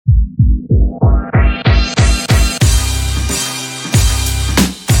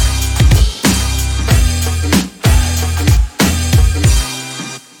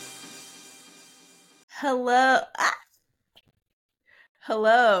Hello.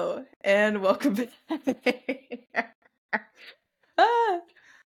 Hello, and welcome back.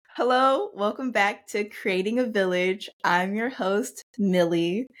 Hello, welcome back to Creating a Village. I'm your host,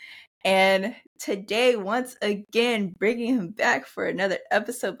 Millie, and today, once again, bringing him back for another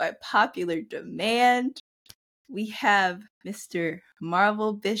episode by popular demand, we have Mr.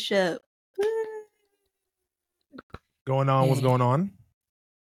 Marvel Bishop. Going on? What's going on?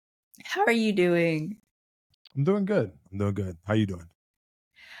 How are you doing? I'm doing good. How you doing?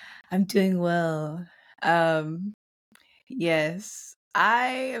 I'm doing well. Yes, I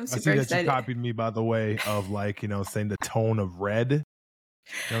am I super see that excited. you copied me, by the way, of saying the tone of red. You know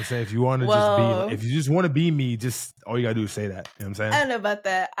what I'm saying? If you want to if you just want to be me, just all you gotta do is say that. You know what I'm saying? I don't know about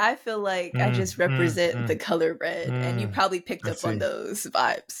that. I feel like I just represent the color red, and you probably picked up on those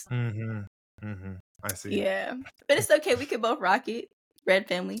vibes. I see. Yeah, but it's okay. We can both rock it. Red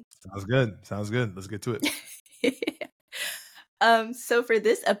family. Sounds good. Let's get to it. So for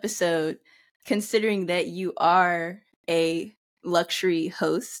this episode, considering that you are a luxury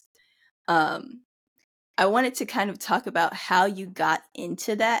host, I wanted to kind of talk about how you got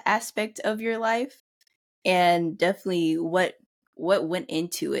into that aspect of your life, and definitely what went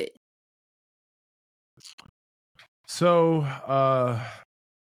into it. So, I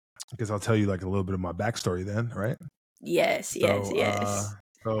guess I'll tell you like a little bit of my backstory then, right? Yes.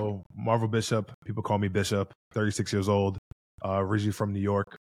 So Marvel Bishop, people call me Bishop, 36 years old, originally from New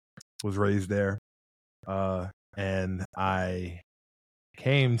York, was raised there. And I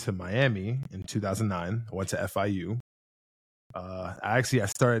came to Miami in 2009. I went to FIU. I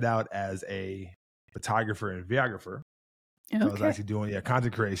started out as a photographer and videographer. Okay. So I was actually doing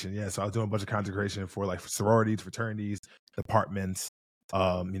content creation. Yeah, so I was doing a bunch of content creation for like sororities, fraternities, departments,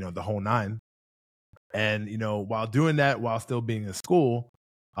 the whole nine. And while doing that, while still being in school,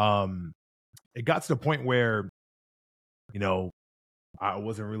 it got to the point where I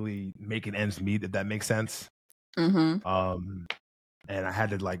wasn't really making ends meet, if that makes sense. Mm-hmm. And I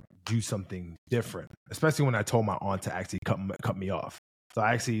had to like do something different, especially when I told my aunt to actually cut me off. So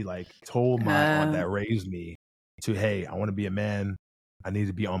I actually like told my aunt that raised me to, hey, I want to be a man. I need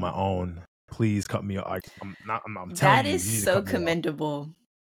to be on my own. Please cut me off. Like, I'm telling that you. That is so commendable.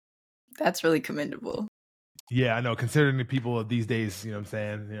 That's really commendable. Yeah, I know. Considering the people of these days, you know what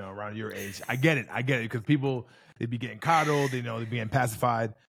I'm saying, around your age, I get it because people, they be getting coddled, they're being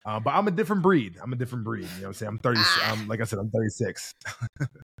pacified. But I'm a different breed. You know what I'm saying? I'm 30. Like I said, I'm 36.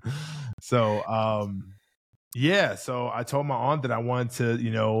 So, so I told my aunt that I wanted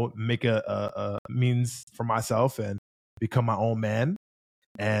to, make a means for myself and become my own man.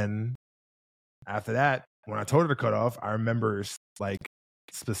 And after that, when I told her to cut off, I remember like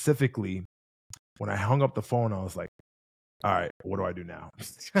specifically when I hung up the phone, I was like, all right, what do I do now?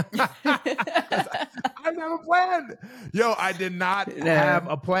 I didn't have a plan. Yo, I did not have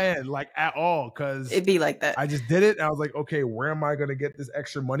a plan, like at all, because it'd be like that. I just did it. And I was like, okay, where am I going to get this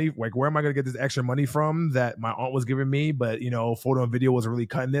extra money? Like, where am I going to get this extra money from that my aunt was giving me? But, photo and video wasn't really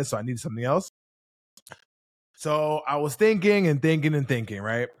cutting it. So I needed something else. So I was thinking,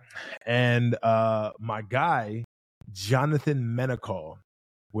 right? And my guy, Jonathan Menacall,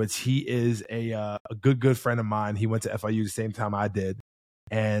 which he is a good friend of mine. He went to FIU the same time I did.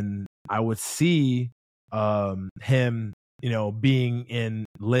 And I would see him, being in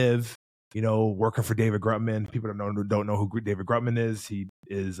Live, working for David Grutman. People don't know who David Grutman is. He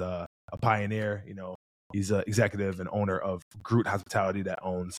is a pioneer. He's an executive and owner of Groot Hospitality that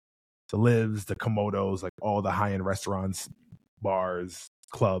owns the Lives, the Komodos, like all the high-end restaurants, bars,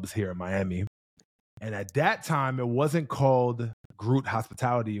 clubs here in Miami. And at that time, it wasn't called Groot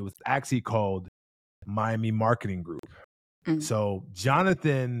Hospitality. It was actually called Miami Marketing Group. Mm-hmm. So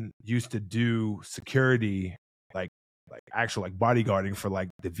Jonathan used to do security, like actual like bodyguarding for like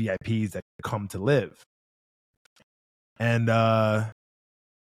the VIPs that come to Live. And I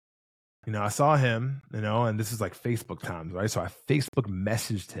saw him, and this is like Facebook times, right? So I Facebook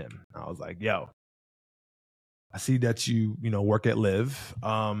messaged him. I was like, yo, I see that you work at Live.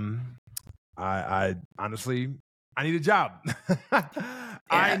 I honestly, I need a job.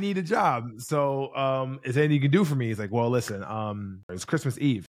 I need a job. So, is there anything you can do for me? He's like, well, listen, it's Christmas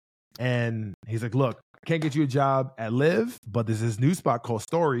Eve. And he's like, look, I can't get you a job at Live, but there's this new spot called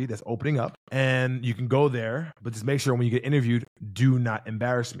Story that's opening up and you can go there, but just make sure when you get interviewed, do not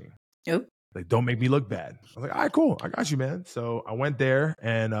embarrass me. Nope. Like, don't make me look bad. I was like, all right, cool. I got you, man. So I went there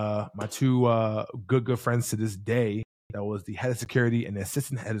and my two good friends to this day, that was the head of security and the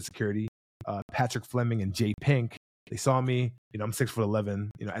assistant head of security, Patrick Fleming and Jay Pink. They saw me, I'm 6'11".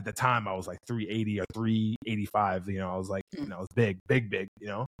 At the time I was like 380 or 385. I was like, I was big.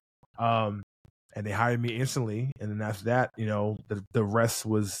 and they hired me instantly. And then after that, you know, the rest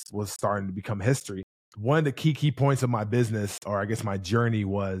was starting to become history. One of the key points of my business, or I guess my journey,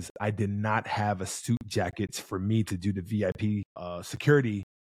 was I did not have a suit jacket for me to do the VIP security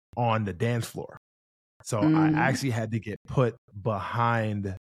on the dance floor. So I actually had to get put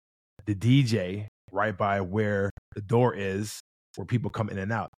behind the DJ right by where the door is, where people come in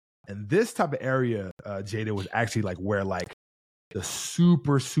and out. And this type of area, Jada, was actually like where like the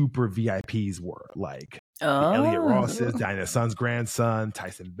super VIPs were, like the Elliot Rosses, Diana Son's grandson,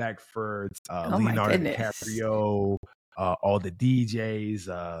 Tyson Beckford, Leonardo DiCaprio, all the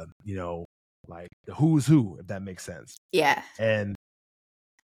DJs, you know, like the who's who, if that makes sense. Yeah. And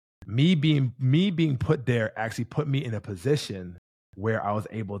me being put there actually put me in a position where I was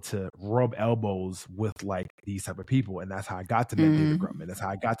able to rub elbows with like these type of people. And that's how I got to meet David Grumman. That's how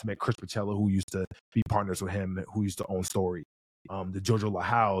I got to meet Chris Pacello, who used to be partners with him, who used to own Story. The Jojo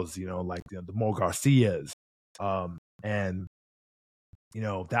LaHouse, you know, like the Mo Garcias. And, you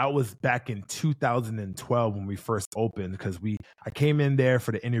know, that was back in 2012 when we first opened, because I came in there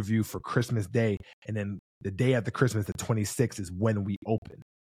for the interview for Christmas Day. And then the day after Christmas, the 26th, is when we opened.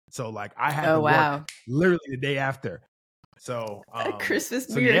 So like I had to work literally the day after. So a Christmas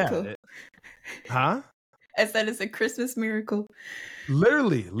miracle. Yeah, huh? I said it's a Christmas miracle.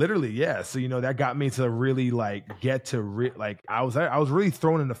 Literally, yeah. So you know that got me to really like get to like I was really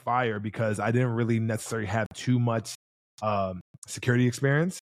thrown in the fire because I didn't really necessarily have too much security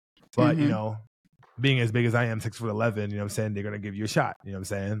experience, but you know, being as big as I am, 6'11", you know what I'm saying, they're gonna give you a shot. You know what I'm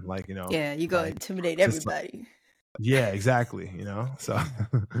saying, like, you know, yeah, you go like, intimidate everybody. Yeah, exactly. You know, so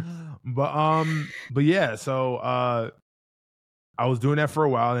but yeah, so I was doing that for a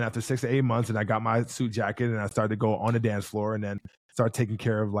while, and after 6 to 8 months, and I got my suit jacket, and I started to go on the dance floor, and then start taking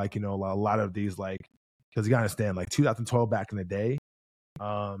care of like, you know, a lot of these, like, because you gotta understand, like 2012 back in the day.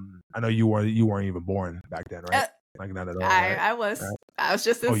 I know you weren't even born back then, right? Like not at all. Right? I was. Right? I was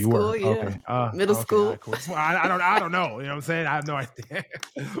just in you school, were? yeah, middle school. Right, cool. Well, I don't know. You know what I'm saying? I have no idea.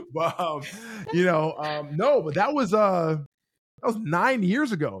 But you know, no, but that was 9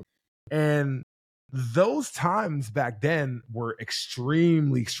 years ago, and those times back then were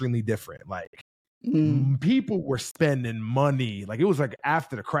extremely different. Like people were spending money, like it was like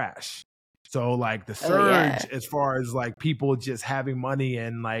after the crash. So like the surge as far as like people just having money,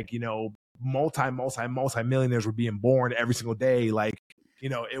 and like, you know, multi millionaires were being born every single day. Like, you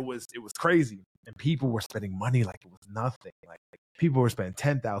know, it was crazy, and people were spending money like it was nothing. Like people were spending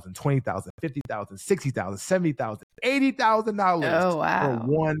 $10,000, $20,000, $50,000, $60,000, $70,000, $80,000 for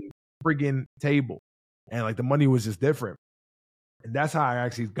one friggin' table, and like the money was just different. And that's how I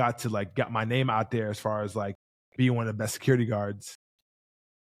actually got my name out there as far as like being one of the best security guards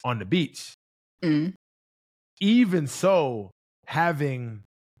on the beach. Even so, having,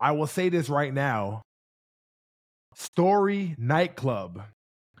 I will say this right now, Story nightclub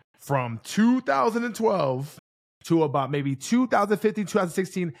from 2012 to about maybe 2015,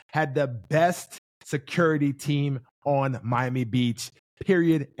 2016 had the best security team on Miami Beach.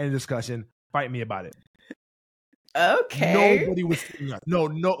 Period. End discussion. Fight me about it. Okay. Nobody was touching us. No,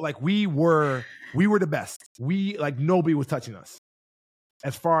 like we were the best. We, like, nobody was touching us.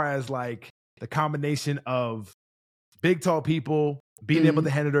 As far as like the combination of big, tall people being able to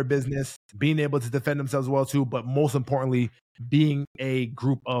handle their business, being able to defend themselves well too, but most importantly, being a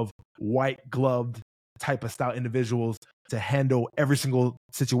group of white gloved type of style individuals to handle every single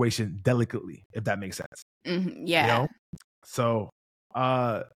situation delicately, if that makes sense. Yeah. You know? So,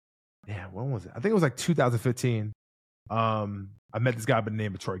 yeah, when was it? I think it was like 2015. I met this guy by the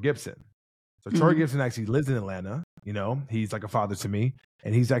name of Troy Gibson. So Troy Gibson actually lives in Atlanta. You know, he's like a father to me,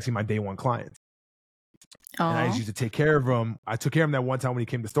 and he's actually my day one client. Aww. And I used to take care of him. I took care of him that one time when he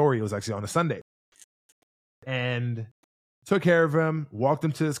came to Story. It was actually on a Sunday. And took care of him, walked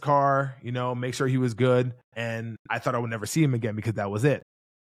him to his car, you know, make sure he was good. And I thought I would never see him again because that was it.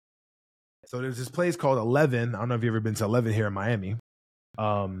 So there's this place called 11. I don't know if you've ever been to 11 here in Miami.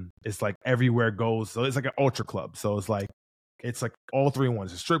 It's like everywhere goes. So it's like an ultra club. So it's like all three in one.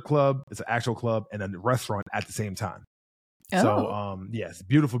 It's a strip club, it's an actual club, and a restaurant at the same time. Oh. So yes,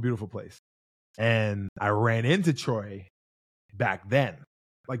 beautiful place. And I ran into Troy back then,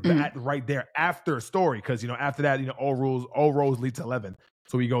 like right there after Story, because, you know, after that, you know, all roads lead to 11.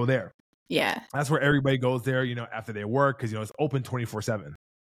 So we go there. Yeah, that's where everybody goes there, you know, after they work, because, you know, it's open 24/7.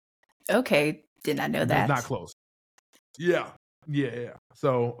 Okay, did not know that. It's not closed. Yeah.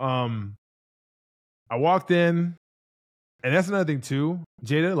 So I walked in, and that's another thing too,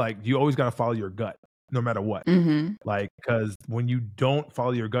 Jada. Like, you always got to follow your gut, no matter what. Like, because when you don't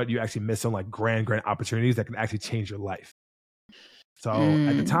follow your gut, you actually miss some like grand opportunities that can actually change your life. So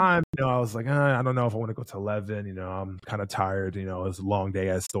at the time, I was like, I don't know if I want to go to 11. I'm kind of tired. It was a long day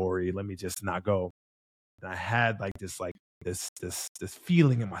at Story. Let me just not go. And I had this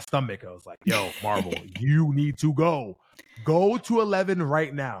feeling in my stomach. I was like, yo, Marvel, you need to go. Go to 11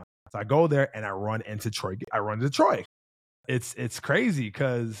 right now. So I go there and I run into Troy. It's crazy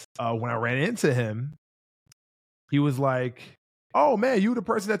because when I ran into him, he was like, oh man, you the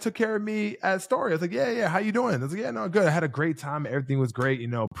person that took care of me at Story. I was like, yeah, how you doing? I was like, yeah, no, good. I had a great time. Everything was great.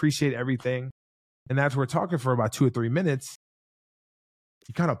 Appreciate everything. And after we're talking for about 2 or 3 minutes,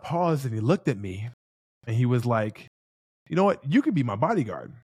 he kind of paused and he looked at me and he was like, you know what? You could be my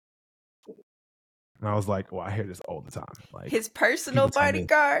bodyguard. And I was like, well, I hear this all the time. Like his personal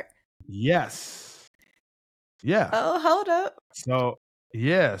bodyguard? Yes. Yeah. Oh, hold up. So,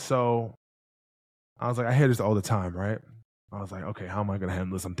 yeah. So I was like, I hear this all the time, right? I was like, okay, how am I going to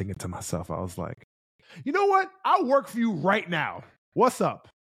handle this? I'm thinking to myself, I was like, you know what? I'll work for you right now. What's up?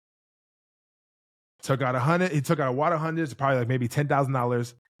 Took out 100. He took out a wad of hundreds, probably like maybe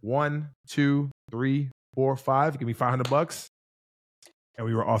 $10,000. 1, 2, 3, 4, 5. Give me $500. And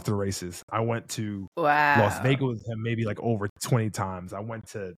we were off to the races. I went to Las Vegas with him maybe like over 20 times. I went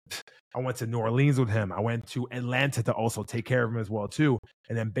to New Orleans with him. I went to Atlanta to also take care of him as well too.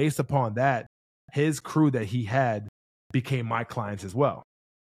 And then based upon that, his crew that he had became my clients as well.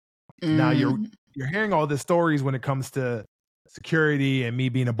 Now you're hearing all the stories when it comes to security and me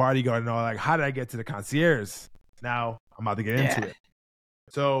being a bodyguard and all. Like, how did I get to the concierge? Now I'm about to get into it.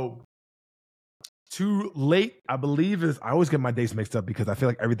 So too late, I believe I always get my dates mixed up because I feel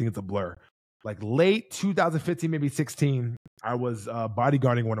like everything is a blur. Like late 2015, maybe 16, I was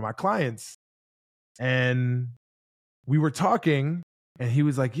bodyguarding one of my clients, and we were talking, and he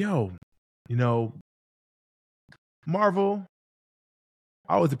was like, "Yo, Marvel,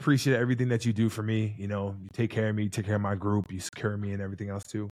 I always appreciate everything that you do for me. You take care of me, you take care of my group, you secure me and everything else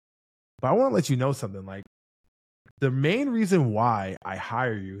too. But I want to let you know something. Like, the main reason why I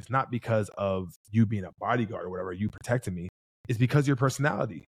hire you is not because of you being a bodyguard or whatever, you protecting me. It's because of your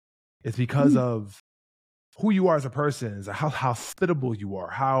personality. It's because of who you are as a person, is how hospitable you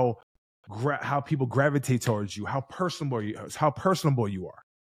are, how people gravitate towards you, how personable you are.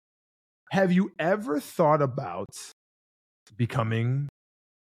 Have you ever thought about becoming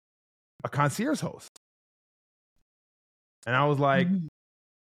a concierge host? And I was like,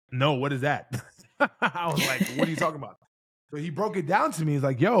 no, what is that? I was like, what are you talking about? So he broke it down to me. He's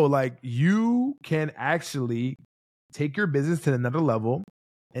like, yo, like, you can actually take your business to another level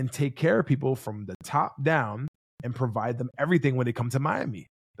and take care of people from the top down and provide them everything when they come to Miami.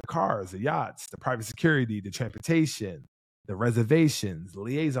 The cars, the yachts, the private security, the transportation, the reservations, the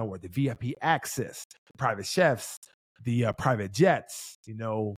liaison work, the VIP access, the private chefs, the private jets,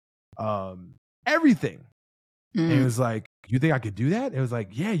 everything. And it was like, you think I could do that? It was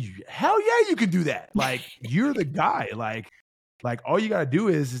like, yeah, hell yeah, you can do that. Like, you're the guy. Like all you got to do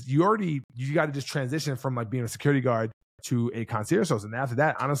is you got to just transition from like being a security guard to a concierge host. And after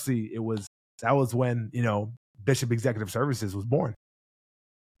that, honestly, that was when, Bishop Executive Services was born.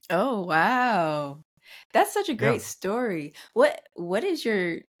 Oh, wow. That's such a great story. What is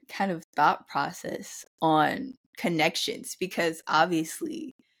your kind of thought process on connections? Because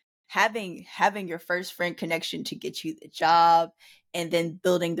obviously having your first friend connection to get you the job, and then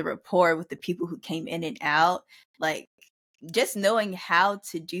building the rapport with the people who came in and out, like, just knowing how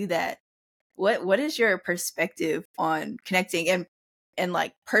to do that. What is your perspective on connecting and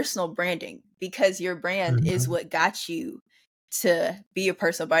like personal branding? Because your brand is what got you to be a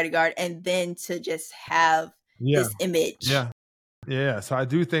personal bodyguard, and then to just have this image. Yeah. So I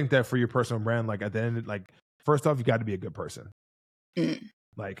do think that for your personal brand, like at the end, like, first off, you got to be a good person.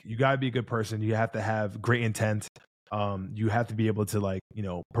 Like, you got to be a good person. You have to have great intent. You have to be able to, like,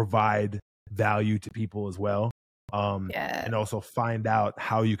 provide value to people as well. And also find out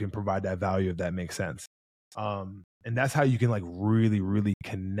how you can provide that value, if that makes sense. And that's how you can, like, really, really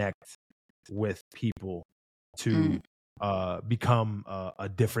connect with people to become a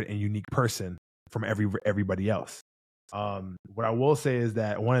different and unique person from everybody else. What I will say is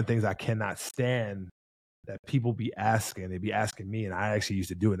that one of the things I cannot stand that people be asking, they be asking me, and I actually used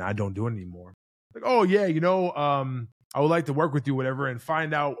to do it, and I don't do it anymore. Like, oh yeah, I would like to work with you, whatever, and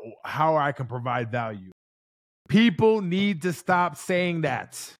find out how I can provide value. People need to stop saying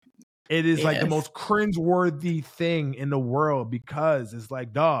that. It is like the most cringeworthy thing in the world, because it's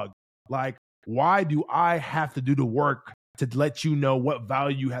like, dog, like, why do I have to do the work to let you know what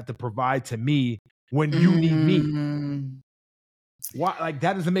value you have to provide to me when you need me? Why? Like,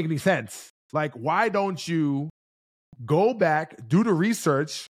 that doesn't make any sense. Like, why don't you go back, do the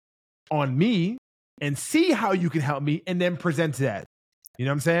research on me, and see how you can help me, and then present that? You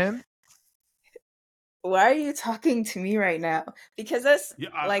know what I'm saying? Why are you talking to me right now? Because that's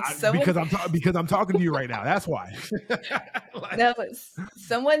like someone. Because I'm talking to you right now. That's why. No,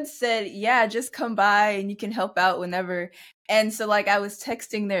 someone said, yeah, just come by and you can help out whenever. And so like I was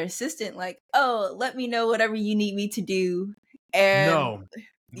texting their assistant, like, oh, let me know whatever you need me to do. And No,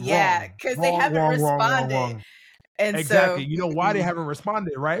 yeah, because they haven't responded. wrong. And exactly. so You know why they haven't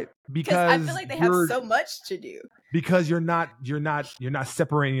responded, right? because I feel like they have so much to do. Because you're not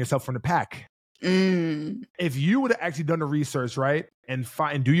separating yourself from the pack. If you would have actually done the research, right, and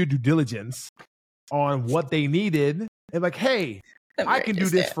do your due diligence on what they needed, and like, hey, I can do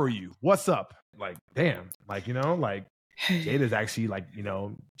this for you. What's up? Like, damn, like, you know, like Jada's actually like, you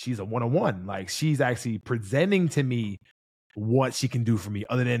know, she's a 101. Like, she's actually presenting to me what she can do for me,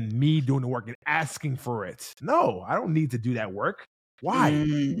 other than me doing the work and asking for it. No, I don't need to do that work. Why?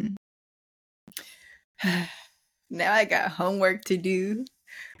 Now I got homework to do.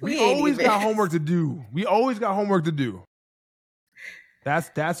 We always got homework to do. We always got homework to do.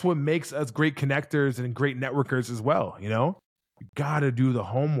 That's what makes us great connectors and great networkers as well. You know, you got to do the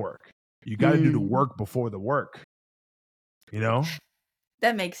homework. You got to do the work before the work. You know,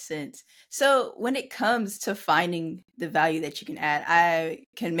 that makes sense. So when it comes to finding the value that you can add, I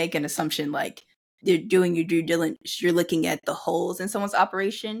can make an assumption like you're doing your due diligence. You're looking at the holes in someone's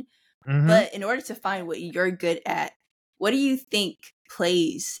operation. But in order to find what you're good at, what do you think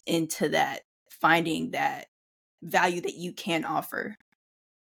plays into that, finding that value that you can offer?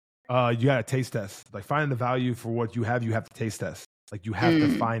 You got to taste test. Like, finding the value for what you have to taste test. Like, you have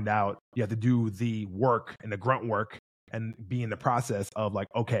to find out, you have to do the work and the grunt work and be in the process of like,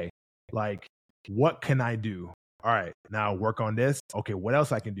 okay, like, what can I do? All right, now work on this. Okay, what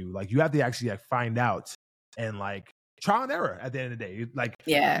else I can do? Like, you have to actually like find out and like trial and error at the end of the day. Like,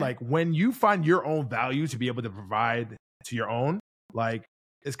 like when you find your own value to be able to provide to your own, like,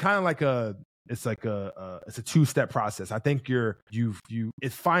 it's kind of like it's a two-step process. I think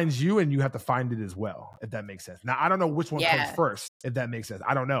it finds you and you have to find it as well, if that makes sense. Now, I don't know which one comes first, if that makes sense.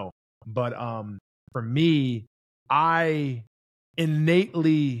 I don't know. But for me, I'll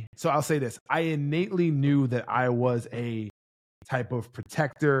say this. I innately knew that I was a type of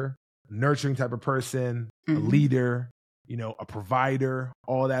protector, nurturing type of person, a leader, you know, a provider,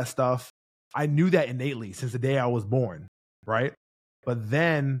 all that stuff. I knew that innately since the day I was born, right? But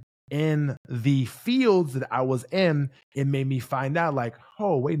then in the fields that I was in, it made me find out like,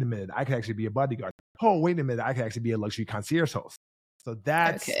 oh, wait a minute, I could actually be a bodyguard. Oh, wait a minute, I could actually be a luxury concierge host. So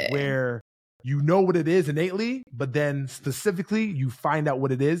that's where you know what it is innately, but then specifically you find out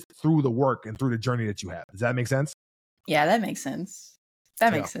what it is through the work and through the journey that you have. Does that make sense? Yeah, that makes sense.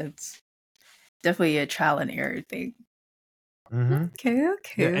 That makes sense. Definitely a trial and error thing. Okay.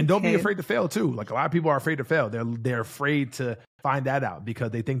 Yeah, and don't be afraid to fail too. Like, a lot of people are afraid to fail. They're afraid to find that out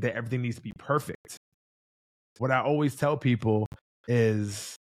because they think that everything needs to be perfect. What I always tell people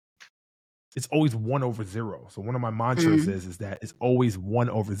is it's always 1/0. So one of my mantras is that it's always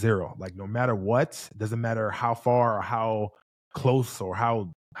 1/0. Like, no matter what, it doesn't matter how far or how close or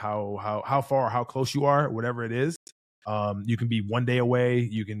how far or how close you are, whatever it is. You can be 1 day away.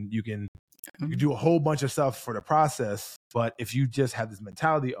 You can do a whole bunch of stuff for the process. But if you just have this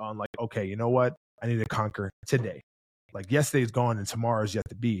mentality on like, okay, you know what? I need to conquer today. Like, yesterday's gone and tomorrow's yet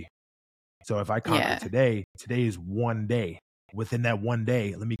to be. So if I conquer today is 1 day. Within that 1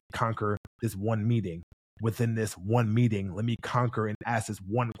 day, let me conquer this one meeting. Within this one meeting, let me conquer and ask this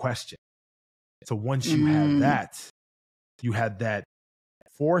one question. So once you have that, you have that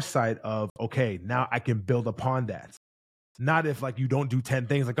foresight of, okay, now I can build upon that. Not if like you don't do 10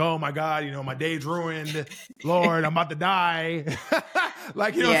 things, like, oh my God, you know, my day's ruined. Lord, I'm about to die.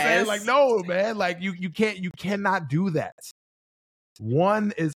 Like, you know what I'm saying? Like, no, man, like you cannot do that.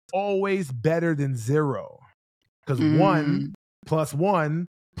 1 is always better than 0. Because 1 plus 1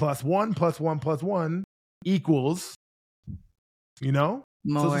 plus 1 plus 1 plus 1 equals, you know?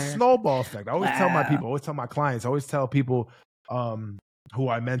 More. So it's a snowball effect. I always tell my people, I always tell my clients, I always tell people who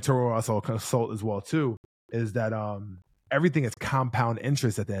I mentor or also consult as well too, is that everything is compound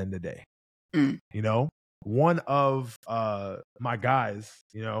interest at the end of the day. You know, one of my guys,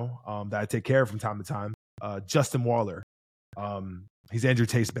 you know, that I take care of from time to time, Justin Waller. He's Andrew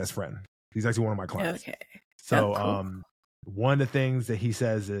Tate's best friend. He's actually one of my clients. Okay. So cool. One of the things that he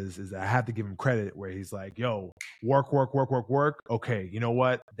says is that I have to give him credit where he's like, yo, work. Okay, you know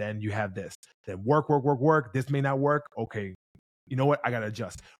what? Then you have this. Then work. This may not work. Okay, you know what? I got to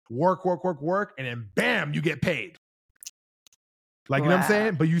adjust. Work. And then bam, you get paid. Like, you know what I'm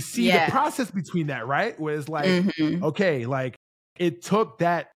saying? But you see the process between that, right? Where it's like, okay, like it took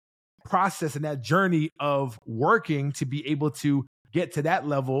that process and that journey of working to be able to get to that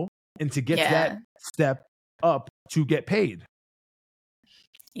level and to get to Yeah. that step up to get paid.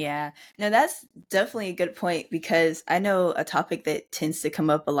 Yeah. No, that's definitely a good point, because I know a topic that tends to come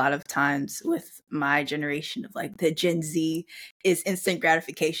up a lot of times with my generation of like the Gen Z is instant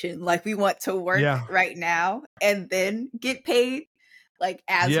gratification. Like, we want to work Yeah. right now and then get paid, like,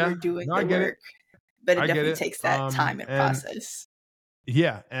 as Yeah. we're doing No, the I get it. work. But it I get definitely it. takes that time and And process.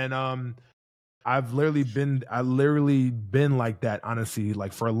 yeah, and I've literally been like that, honestly,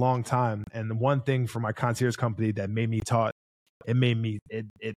 like for a long time. And the one thing for my concierge company that made me taught,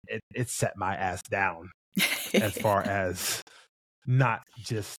 it set my ass down as far as not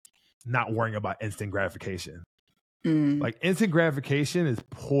worrying about instant gratification. Like, instant gratification is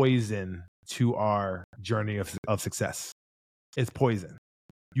poison to our journey of success. It's poison.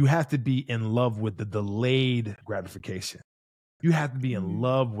 You have to be in love with the delayed gratification. You have to be in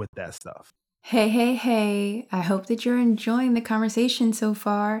love with that stuff. Hey. I hope that you're enjoying the conversation so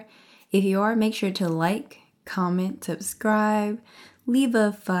far. If you are, make sure to like, comment, subscribe, leave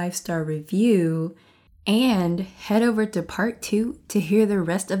a 5-star review, and head over to part 2 to hear the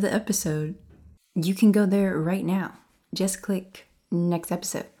rest of the episode. You can go there right now. Just click next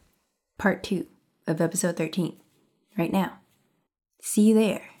episode, part 2 of episode 13, right now. See you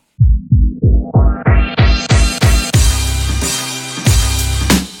there.